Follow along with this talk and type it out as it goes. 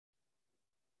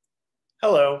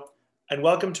Hello, and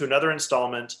welcome to another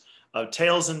installment of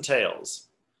Tales and Tales,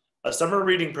 a summer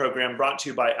reading program brought to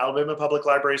you by Alabama Public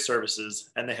Library Services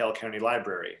and the Hale County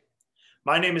Library.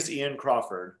 My name is Ian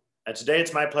Crawford, and today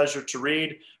it's my pleasure to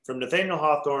read from Nathaniel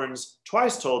Hawthorne's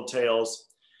Twice Told Tales.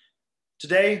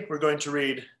 Today, we're going to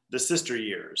read The Sister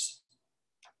Years.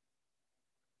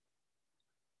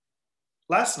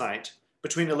 Last night,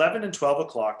 between 11 and 12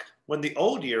 o'clock, when the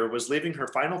old year was leaving her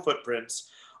final footprints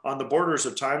on the borders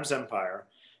of time's empire,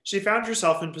 she found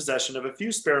herself in possession of a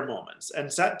few spare moments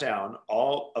and sat down,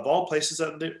 of all places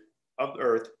of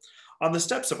earth, on the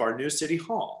steps of our new city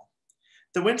hall.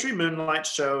 The wintry moonlight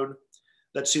showed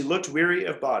that she looked weary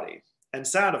of body and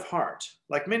sad of heart,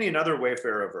 like many another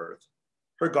wayfarer of earth.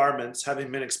 Her garments,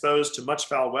 having been exposed to much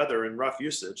foul weather and rough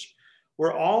usage,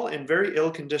 were all in very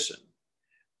ill condition.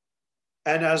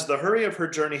 And as the hurry of her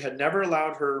journey had never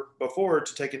allowed her before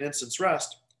to take an instant's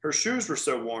rest, her shoes were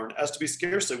so worn as to be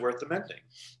scarcely worth the mending.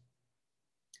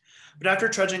 But after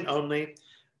trudging only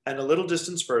and a little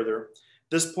distance further,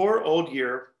 this poor old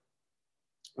year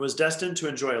was destined to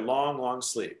enjoy a long, long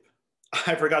sleep.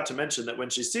 I forgot to mention that when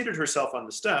she seated herself on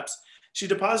the steps, she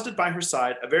deposited by her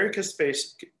side a very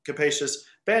capacious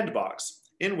bandbox,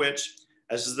 in which,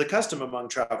 as is the custom among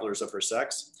travelers of her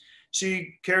sex,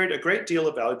 she carried a great deal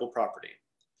of valuable property.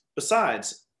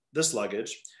 Besides this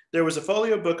luggage, there was a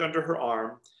folio book under her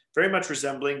arm, very much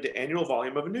resembling the annual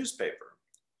volume of a newspaper.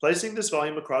 Placing this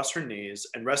volume across her knees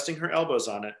and resting her elbows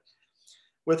on it,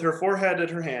 with her forehead at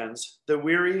her hands, the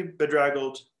weary,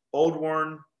 bedraggled,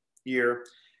 old-worn year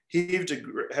heaved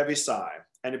a heavy sigh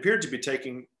and appeared to be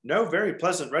taking no very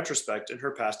pleasant retrospect in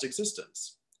her past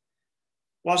existence.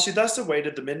 While she thus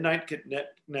awaited the midnight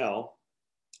knell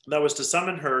that was to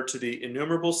summon her to the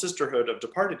innumerable sisterhood of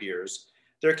departed years,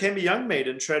 there came a young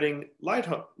maiden treading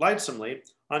lightsomely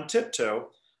on tiptoe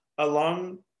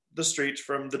along the street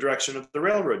from the direction of the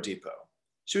railroad depot.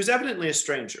 She was evidently a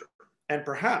stranger, and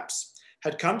perhaps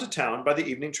had come to town by the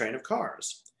evening train of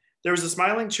cars. There was a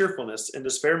smiling cheerfulness in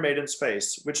this fair maiden's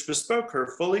face, which bespoke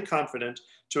her fully confident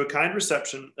to a kind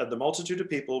reception of the multitude of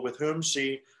people with whom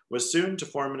she was soon to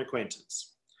form an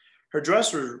acquaintance. Her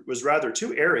dress was rather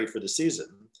too airy for the season,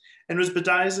 and was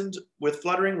bedizened with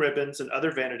fluttering ribbons and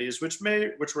other vanities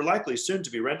which were likely soon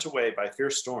to be rent away by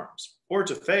fierce storms, or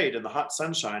to fade in the hot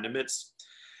sunshine amidst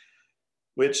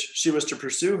which she was to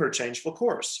pursue her changeful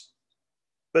course.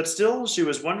 But still she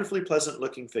was a wonderfully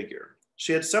pleasant-looking figure.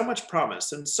 She had so much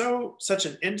promise and such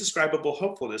an indescribable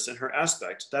hopefulness in her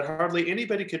aspect that hardly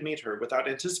anybody could meet her without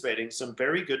anticipating some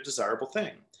very good desirable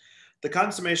thing, the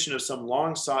consummation of some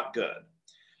long-sought good,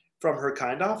 from her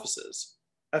kind offices.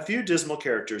 A few dismal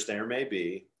characters there may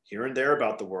be, here and there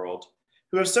about the world,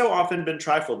 who have so often been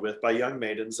trifled with by young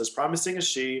maidens as promising as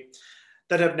she,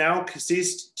 that have now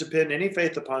ceased to pin any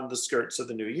faith upon the skirts of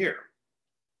the new year.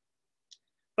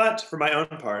 But for my own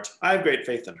part, I have great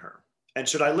faith in her, and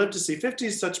should I live to see 50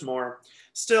 such more,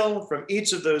 still from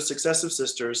each of those successive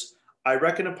sisters, I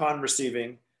reckon upon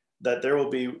receiving that there will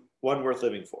be one worth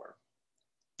living for.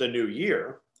 The new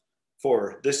year,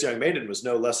 for this young maiden was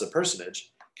no less a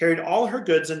personage, carried all her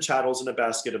goods and chattels in a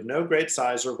basket of no great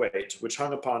size or weight, which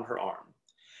hung upon her arm.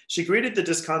 She greeted the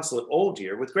disconsolate old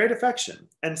year with great affection,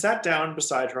 and sat down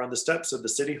beside her on the steps of the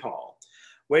city hall,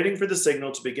 waiting for the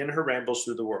signal to begin her rambles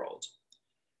through the world.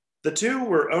 The two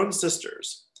were own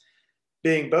sisters,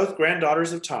 being both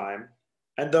granddaughters of time,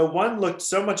 and though one looked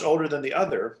so much older than the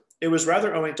other, it was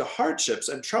rather owing to hardships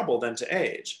and trouble than to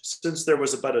age, since there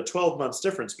was but a 12 months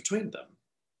difference between them.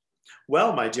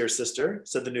 "Well, my dear sister,"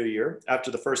 said the new year,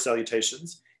 after the first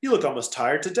salutations, "you look almost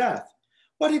tired to death.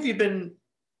 What have you been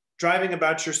driving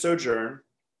about your sojourn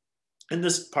in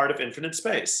this part of infinite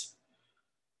space?"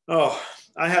 "Oh,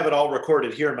 I have it all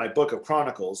recorded here in my book of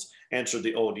chronicles," answered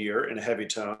the old year in a heavy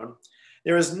tone.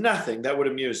 "There is nothing that would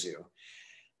amuse you,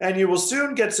 and you will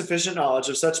soon get sufficient knowledge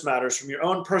of such matters from your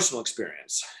own personal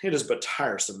experience. It is but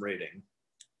tiresome reading."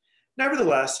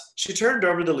 Nevertheless, she turned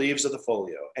over the leaves of the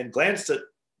folio and glanced at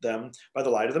them by the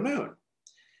light of the moon,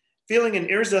 feeling an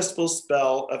irresistible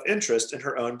spell of interest in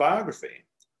her own biography,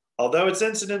 although its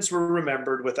incidents were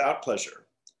remembered without pleasure.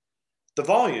 The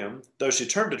volume, though she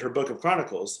termed it her book of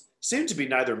chronicles, seemed to be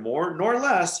neither more nor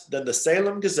less than the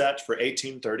Salem Gazette for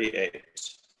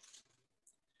 1838.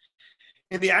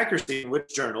 In the accuracy in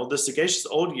which journal, the sagacious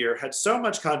old year had so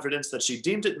much confidence that she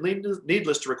deemed it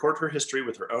needless to record her history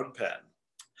with her own pen.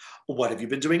 "What have you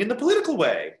been doing in the political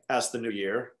way?" asked the new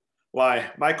year.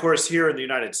 "Why, my course here in the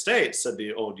United States," said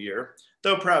the old year,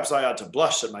 "though perhaps I ought to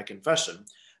blush at my confession,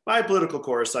 my political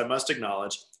course, I must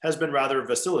acknowledge, has been rather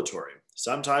vacillatory,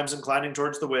 sometimes inclining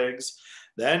towards the Whigs,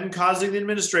 then causing the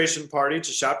administration party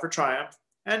to shout for triumph,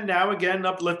 and now again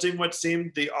uplifting what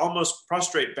seemed the almost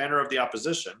prostrate banner of the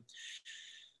opposition,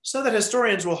 so that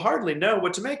historians will hardly know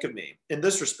what to make of me in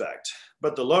this respect.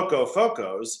 But the loco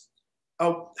focos,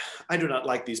 oh, I do not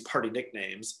like these party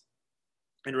nicknames,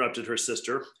 interrupted her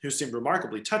sister, who seemed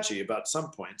remarkably touchy about some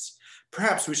points.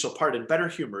 Perhaps we shall part in better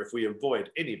humor if we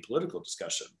avoid any political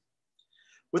discussion.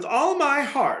 With all my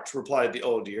heart, replied the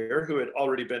old year, who had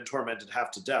already been tormented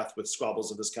half to death with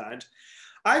squabbles of this kind.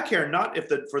 I care not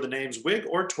if for the names Whig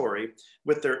or Tory,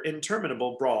 with their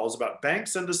interminable brawls about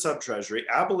banks and the sub-treasury,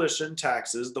 abolition,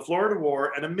 taxes, the Florida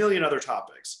War, and a million other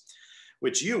topics,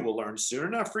 which you will learn soon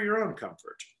enough for your own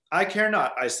comfort. I care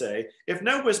not, I say, if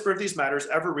no whisper of these matters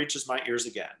ever reaches my ears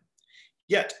again.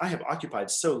 Yet I have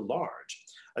occupied so large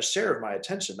a share of my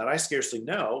attention that I scarcely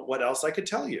know what else I could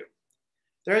tell you.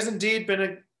 There has indeed been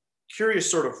a curious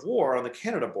sort of war on the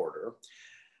Canada border,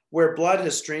 where blood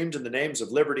has streamed in the names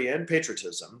of liberty and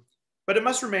patriotism, but it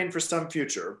must remain for some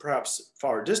future, perhaps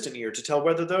far distant year, to tell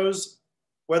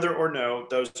whether or no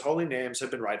those holy names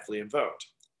have been rightfully invoked.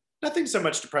 Nothing so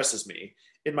much depresses me,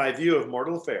 in my view of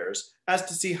mortal affairs, as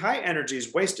to see high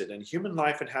energies wasted and human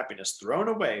life and happiness thrown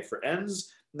away for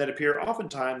ends that appear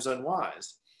oftentimes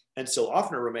unwise, and still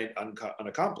oftener remain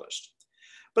unaccomplished.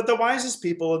 But the wisest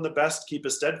people and the best keep a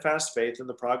steadfast faith in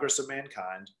the progress of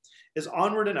mankind, is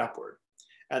onward and upward,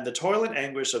 and the toil and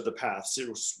anguish of the path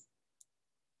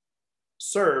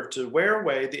serve to wear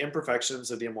away the imperfections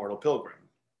of the immortal pilgrim,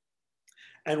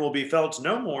 and will be felt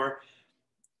no more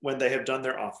when they have done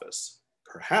their office.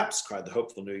 Perhaps, cried the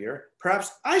hopeful New Year,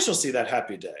 perhaps I shall see that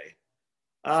happy day.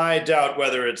 I doubt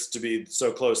whether it's to be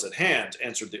so close at hand,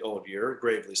 answered the old year,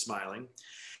 gravely smiling.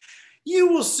 You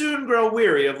will soon grow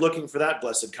weary of looking for that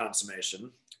blessed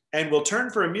consummation, and will turn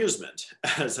for amusement,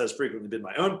 as has frequently been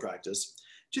my own practice,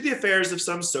 to the affairs of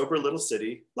some sober little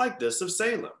city like this of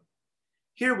Salem.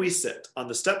 Here we sit on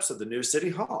the steps of the new city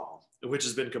hall, which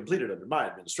has been completed under my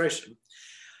administration,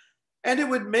 and it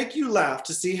would make you laugh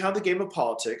to see how the game of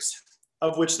politics,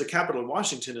 of which the capital of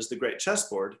Washington is the great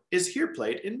chessboard, is here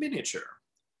played in miniature.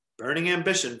 Burning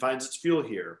ambition finds its fuel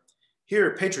here.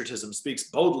 Here patriotism speaks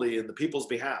boldly in the people's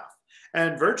behalf,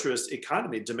 and virtuous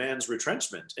economy demands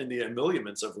retrenchment in the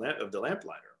emoluments of the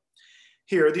lamplighter.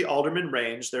 Here the aldermen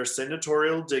range their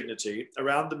senatorial dignity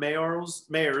around the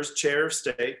mayor's chair of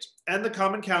state, and the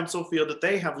common council feel that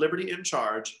they have liberty in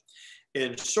charge.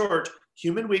 In short,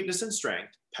 human weakness and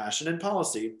strength, passion and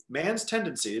policy, man's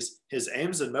tendencies, his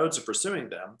aims and modes of pursuing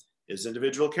them, his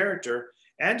individual character,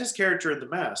 and his character in the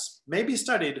mass may be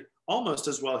studied almost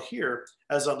as well here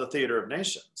as on the theater of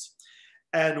nations.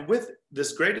 And with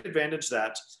this great advantage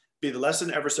that, be the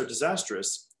lesson ever so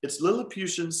disastrous, its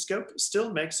Lilliputian scope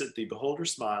still makes it the beholder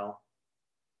smile.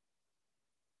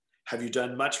 Have you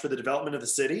done much for the development of the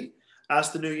city?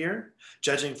 Asked the New Year.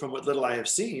 Judging from what little I have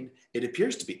seen, it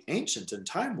appears to be ancient and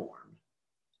time-worn.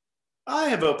 I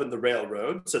have opened the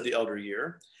railroad, said the elder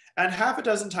year, and half a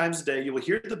dozen times a day you will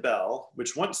hear the bell,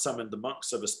 which once summoned the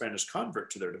monks of a Spanish convert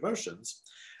to their devotions,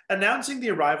 announcing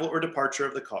the arrival or departure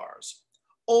of the cars.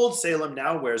 Old Salem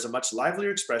now wears a much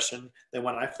livelier expression than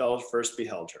when I first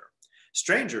beheld her.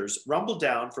 Strangers rumble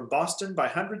down from Boston by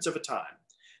hundreds of a time.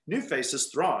 New faces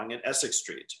throng in Essex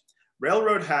Street.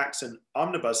 Railroad hacks and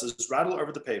omnibuses rattle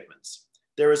over the pavements.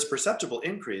 There is a perceptible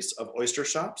increase of oyster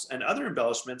shops and other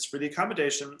embellishments for the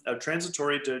accommodation of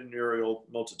transitory diurnal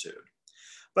multitude.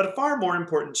 But a far more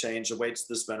important change awaits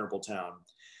this venerable town.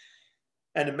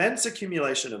 An immense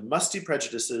accumulation of musty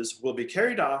prejudices will be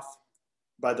carried off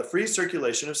by the free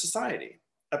circulation of society.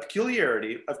 A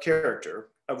peculiarity of character,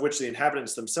 of which the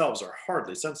inhabitants themselves are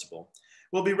hardly sensible,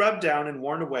 will be rubbed down and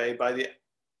worn away by the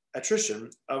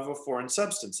attrition of foreign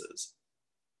substances.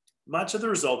 Much of the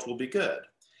result will be good.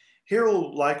 Here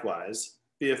will likewise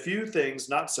be a few things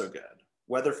not so good.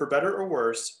 Whether for better or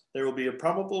worse, there will be a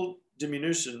probable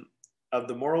diminution of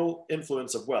the moral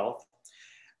influence of wealth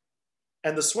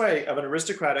and the sway of an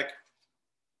aristocratic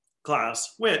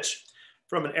class, which,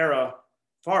 from an era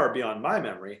far beyond my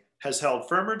memory, has held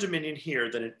firmer dominion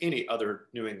here than in any other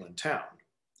New England town.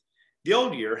 The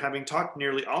old year, having talked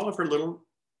nearly all of her little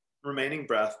remaining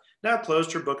breath, now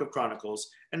closed her book of chronicles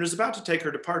and was about to take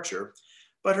her departure,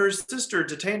 but her sister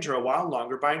detained her a while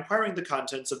longer by inquiring the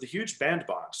contents of the huge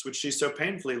bandbox which she so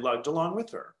painfully lugged along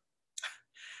with her.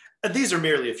 These are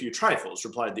merely a few trifles,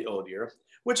 replied the old year,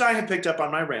 which I have picked up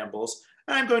on my rambles,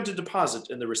 and I am going to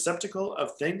deposit in the receptacle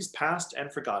of things past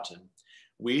and forgotten.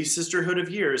 We, sisterhood of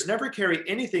years, never carry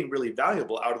anything really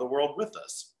valuable out of the world with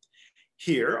us.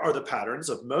 Here are the patterns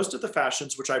of most of the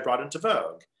fashions which I brought into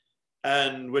vogue,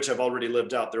 and which have already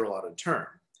lived out their allotted term.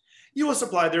 You will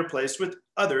supply their place with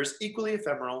others equally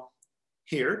ephemeral.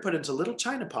 Here, put into little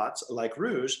china pots like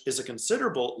rouge, is a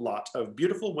considerable lot of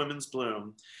beautiful women's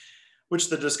bloom, which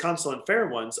the disconsolate fair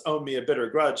ones owe me a bitter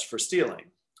grudge for stealing.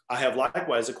 I have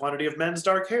likewise a quantity of men's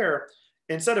dark hair,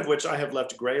 instead of which I have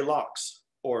left gray locks,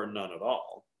 or none at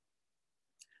all.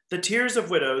 The tears of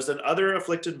widows and other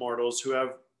afflicted mortals who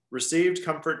have received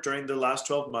comfort during the last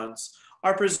 12 months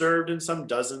are preserved in some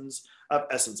dozens of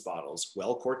essence bottles,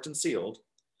 well corked and sealed.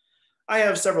 I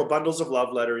have several bundles of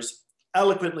love letters,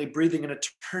 eloquently breathing an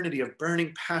eternity of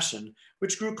burning passion,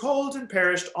 which grew cold and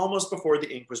perished almost before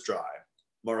the ink was dry.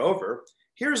 Moreover,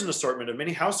 here is an assortment of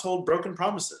many household broken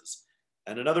promises,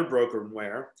 and another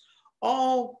brokenware,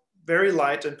 all very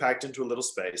light and packed into a little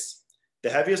space. The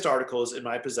heaviest articles in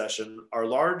my possession are a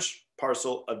large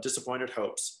parcel of disappointed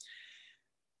hopes,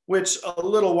 which a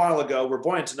little while ago were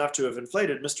buoyant enough to have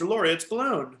inflated Mr. Laureate's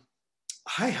balloon.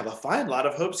 I have a fine lot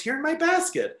of hopes here in my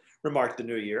basket, remarked the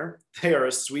New Year. They are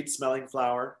a sweet-smelling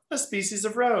flower, a species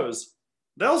of rose.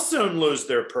 They'll soon lose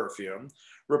their perfume,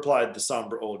 replied the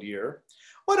somber Old Year.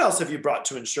 What else have you brought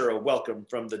to ensure a welcome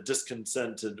from the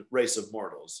discontented race of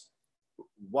mortals?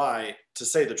 Why, to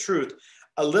say the truth,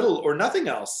 a little or nothing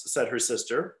else, said her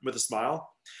sister, with a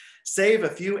smile, save a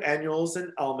few annuals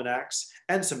and almanacs,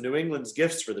 and some New England's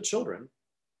gifts for the children.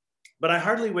 But I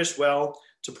heartily wish well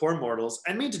to poor mortals,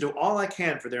 and mean to do all I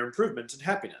can for their improvement and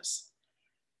happiness.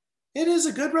 It is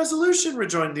a good resolution,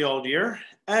 rejoined the Old Year,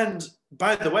 and,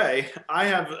 by the way, I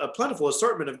have a plentiful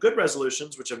assortment of good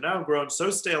resolutions which have now grown so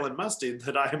stale and musty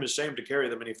that I am ashamed to carry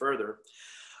them any further.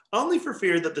 Only for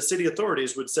fear that the city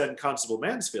authorities would send Constable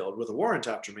Mansfield with a warrant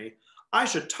after me, I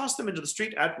should toss them into the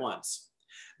street at once.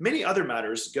 Many other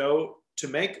matters go to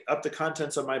make up the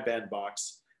contents of my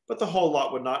bandbox, but the whole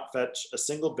lot would not fetch a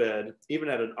single bid, even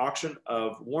at an auction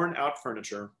of worn-out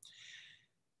furniture.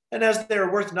 And as they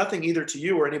are worth nothing either to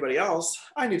you or anybody else,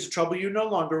 I need to trouble you no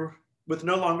longer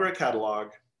a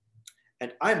catalogue.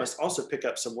 And I must also pick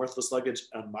up some worthless luggage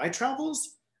on my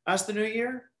travels? Asked the New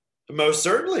Year. Most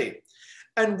certainly.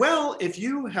 And well, if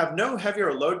you have no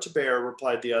heavier load to bear,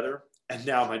 replied the other. And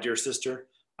now, my dear sister,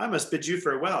 I must bid you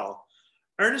farewell,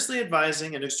 earnestly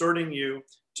advising and exhorting you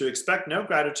to expect no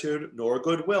gratitude nor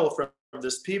goodwill from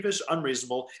this peevish,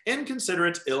 unreasonable,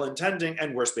 inconsiderate, ill-intending,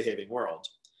 and worse-behaving world.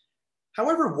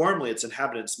 However warmly its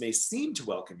inhabitants may seem to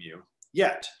welcome you,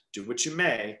 yet, do what you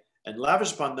may, and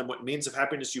lavish upon them what means of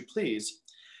happiness you please,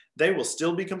 they will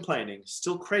still be complaining,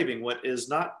 still craving what is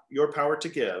not your power to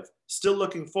give, still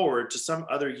looking forward to some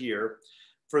other year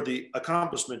for the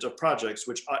accomplishment of projects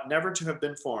which ought never to have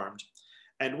been formed,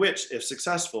 and which, if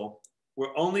successful,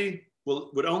 would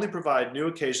only provide new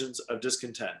occasions of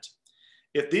discontent.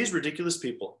 If these ridiculous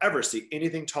people ever see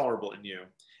anything tolerable in you,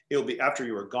 it will be after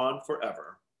you are gone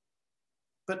forever.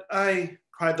 But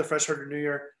cried the fresh-hearted New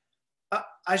Year,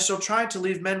 I shall try to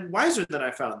leave men wiser than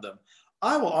I found them.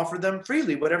 I will offer them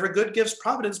freely whatever good gifts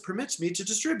Providence permits me to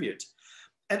distribute.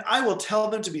 And I will tell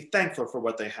them to be thankful for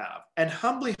what they have, and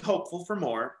humbly hopeful for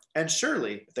more, and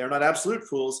surely, if they are not absolute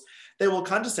fools, they will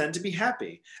condescend to be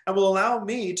happy, and will allow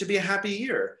me to be a happy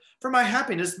year, for my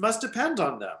happiness must depend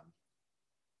on them.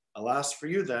 Alas for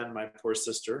you then, my poor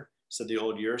sister, said the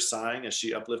Old Year, sighing as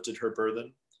she uplifted her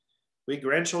burthen. We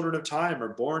grandchildren of time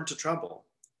are born to trouble.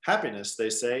 Happiness, they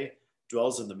say,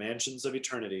 dwells in the mansions of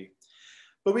eternity.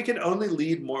 But we can only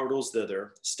lead mortals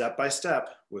thither, step by step,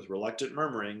 with reluctant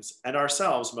murmurings, and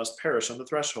ourselves must perish on the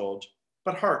threshold.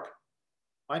 But hark,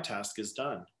 my task is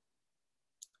done.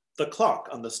 The clock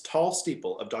on the tall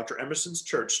steeple of Dr. Emerson's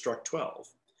church struck 12.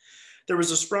 There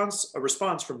was a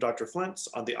response from Dr. Flint's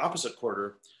on the opposite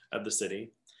quarter of the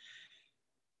city,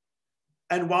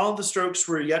 and while the strokes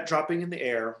were yet dropping in the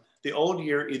air, the Old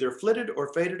Year either flitted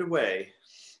or faded away,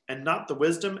 and not the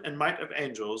wisdom and might of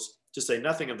angels, to say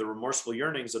nothing of the remorseful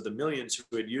yearnings of the millions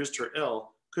who had used her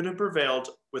ill, could have prevailed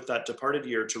with that departed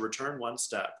year to return one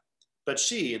step. But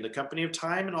she, in the company of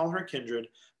time and all her kindred,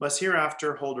 must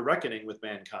hereafter hold a reckoning with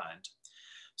mankind.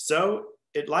 So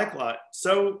it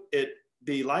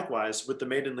be likewise with the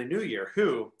maidenly New Year,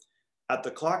 who, as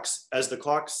the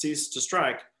clocks ceased to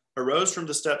strike, arose from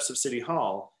the steps of City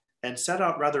Hall, and set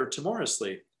out rather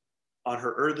timorously on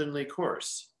her earthenly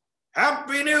course.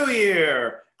 Happy New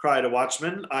Year! Cried a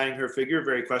watchman, eyeing her figure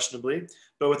very questionably,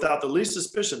 but without the least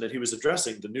suspicion that he was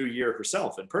addressing the New Year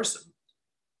herself in person.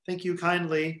 Thank you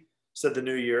kindly, said the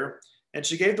New Year, and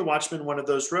she gave the watchman one of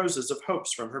those roses of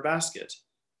hopes from her basket.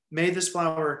 May this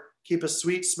flower keep a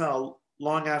sweet smell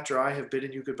long after I have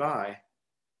bidden you goodbye.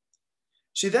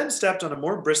 She then stepped on a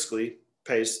more briskly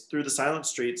pace through the silent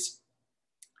streets,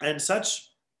 and such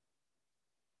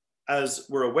as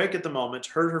were awake at the moment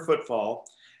heard her footfall,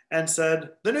 and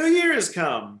said, The New Year is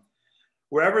come.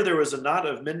 Wherever there was a knot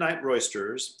of midnight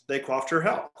roisterers, they quaffed her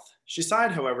health. She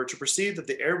sighed, however, to perceive that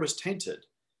the air was tainted,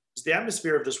 as the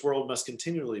atmosphere of this world must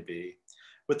continually be,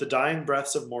 with the dying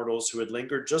breaths of mortals who had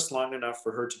lingered just long enough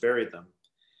for her to bury them.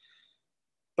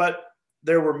 But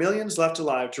there were millions left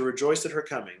alive to rejoice at her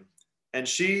coming, and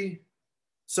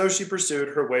so she pursued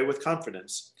her way with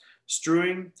confidence,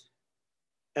 strewing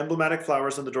emblematic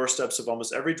flowers on the doorsteps of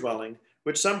almost every dwelling,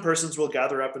 which some persons will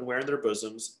gather up and wear in their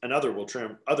bosoms, and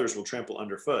others will trample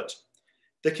underfoot.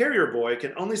 The carrier boy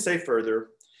can only say further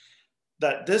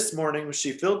that this morning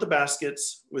she filled the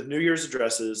baskets with New Year's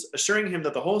addresses, assuring him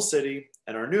that the whole city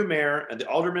and our new mayor and the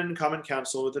aldermen and common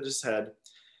council at his head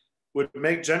would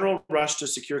make general rush to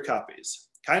secure copies.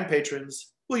 Kind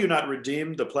patrons, will you not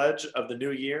redeem the pledge of the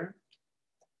new year?